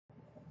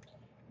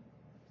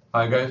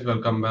Hi guys,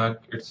 welcome back.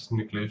 It's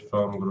Niklesh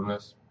from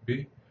Gurunas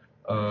B.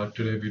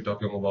 Today we're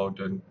talking about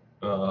the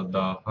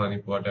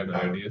Honeypot and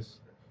IDS.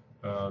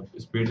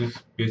 It's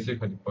basic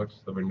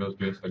honeypots, the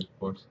Windows-based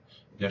honeypots.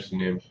 Just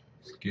named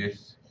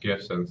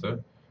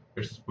KFSensor.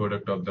 It's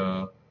product of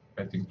the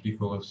I think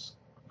KeyFocus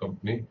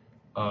company.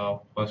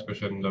 First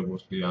question the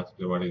mostly asked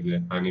is what is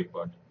a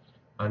honeypot?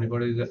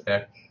 Honeypot is an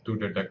act to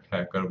detect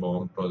hacker,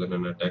 bomb, trojan,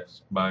 and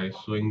attacks by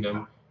showing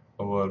them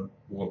our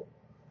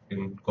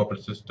in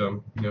corporate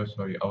system,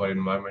 sorry, our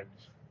environment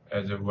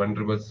as a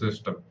vulnerable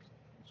system,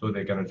 so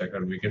they can attack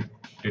and we can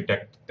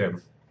detect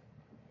them.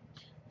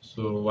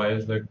 So why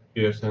is the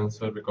peer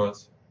sensor?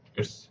 Because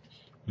it's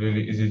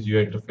really easy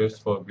user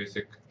interface for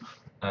basic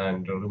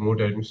and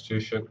remote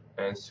administration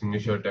and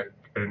signature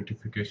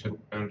identification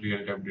and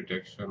real-time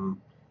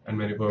detection and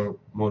many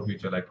more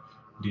feature like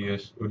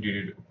DS or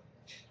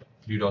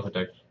DDoS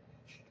attack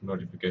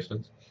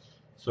notifications.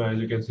 So as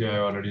you can see, I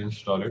already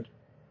installed it.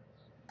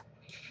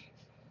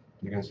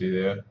 You can see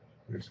there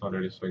it's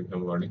already showing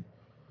some warning.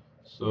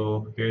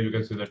 So here you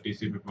can see the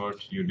TCP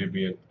port,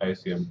 UDP and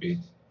ICMP.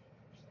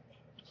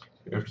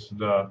 It's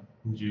the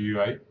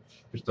GUI.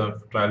 It's the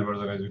trial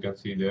version as you can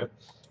see there.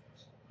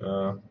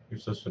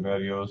 It's the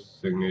scenarios,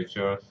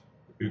 signatures.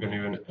 You can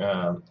even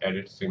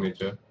edit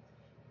signature.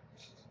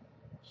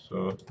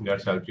 So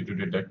that helps you to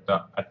detect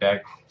the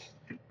attack.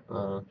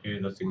 Here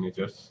is the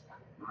signatures.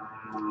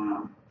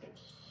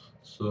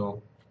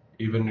 So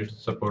even it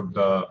support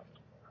the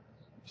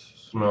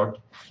snort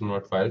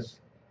files.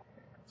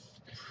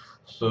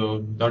 So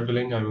without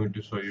delaying, I'm going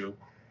to show you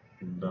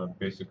the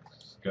basic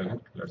scanning.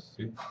 Let's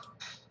see.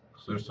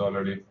 So it's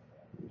already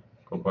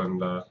open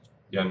the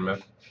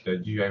Nmap, the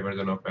GUI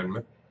version of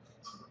Nmap.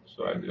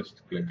 So I'll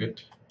just click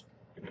it.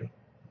 Okay.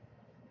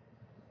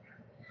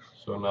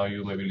 So now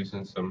you maybe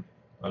listen some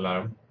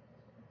alarm.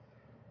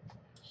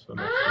 So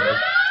let's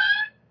wait.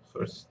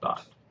 First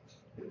start.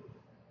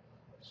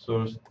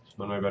 So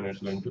my banner is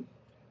going to.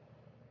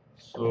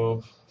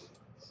 So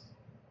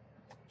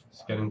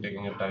scanning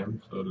taking a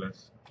time. So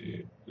let's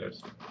see.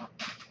 Let's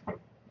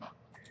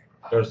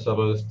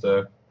suppose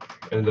the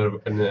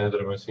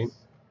another machine.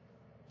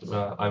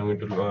 I'm going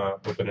to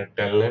open a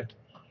telnet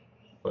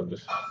for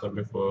this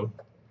before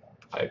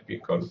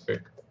IP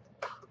config.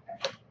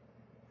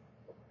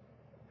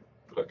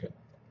 Okay.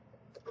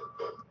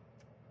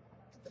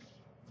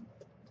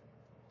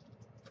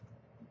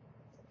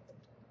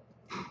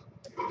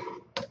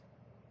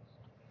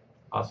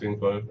 Asking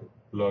for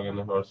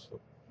login or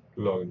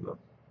login now.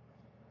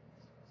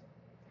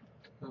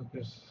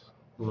 Okay,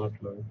 not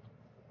login.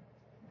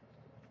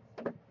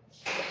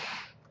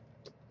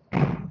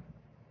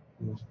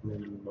 Must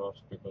maybe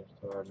lost because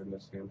they are in the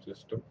same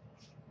system.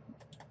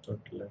 But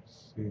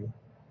let's see.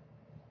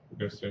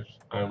 This is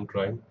I am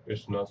trying.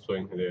 It's not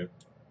showing there.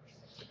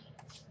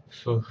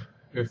 So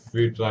if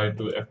we try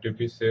to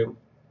FTP same.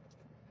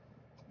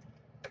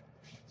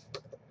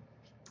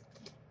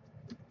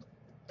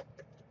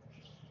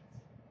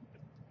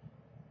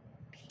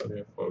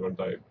 Sorry, I forgot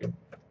the IP.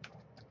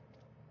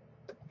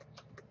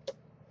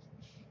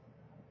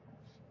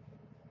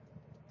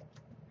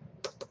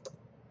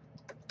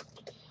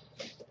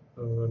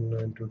 Uh,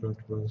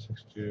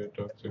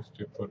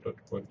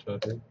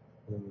 192.168.64.130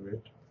 and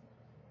wait.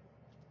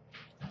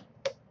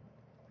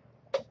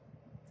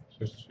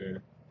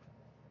 60.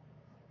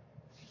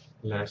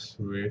 Let's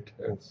wait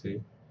and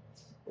see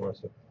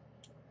what's it.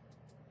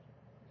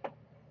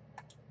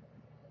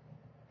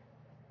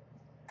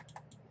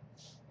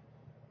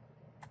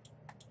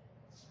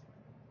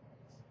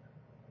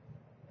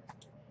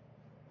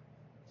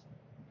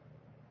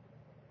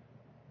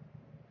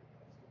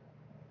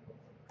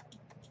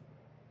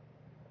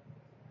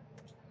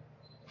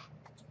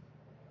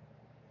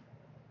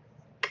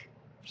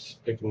 It's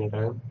taking a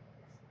time.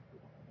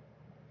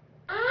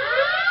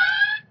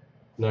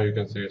 Now you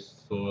can see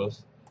it's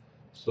source.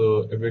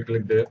 So if we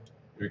click there,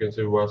 you can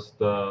see what's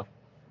the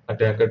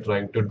attacker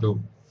trying to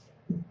do.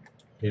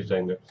 He's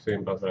trying the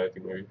same password, I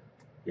think maybe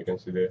you can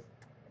see there.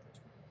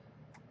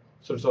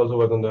 So it's also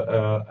work on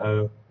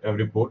the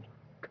every port.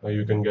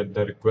 You can get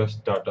the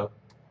request data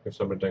if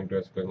someone trying to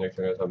ask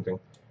connection or something.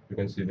 You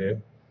can see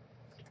there.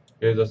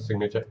 Here's a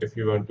signature. If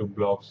you want to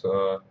block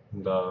the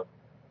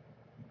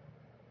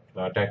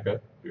attacker,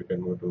 you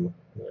can go to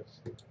let's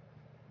see,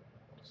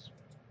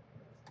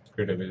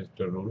 create a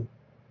visitor rule.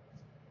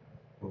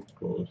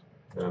 Close.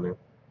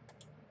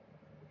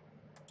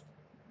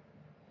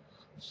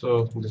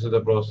 So this is the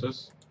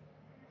process.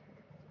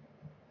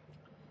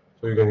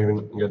 So you can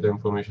even get the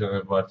information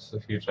of what's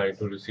he trying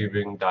to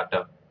receiving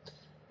data.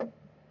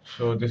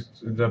 So this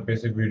is the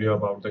basic video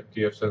about the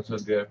KFSensor.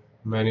 There are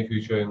many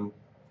features in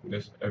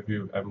this.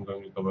 I'm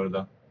going to cover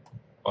the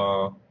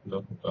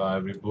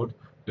every boot.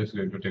 This is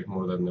going to take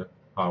more than the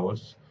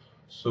hours.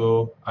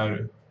 So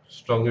I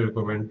strongly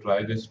recommend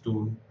try this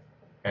tool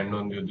and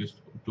on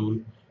this tool.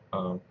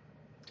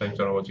 Thanks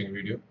for watching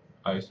video.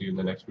 I see you in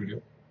the next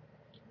video.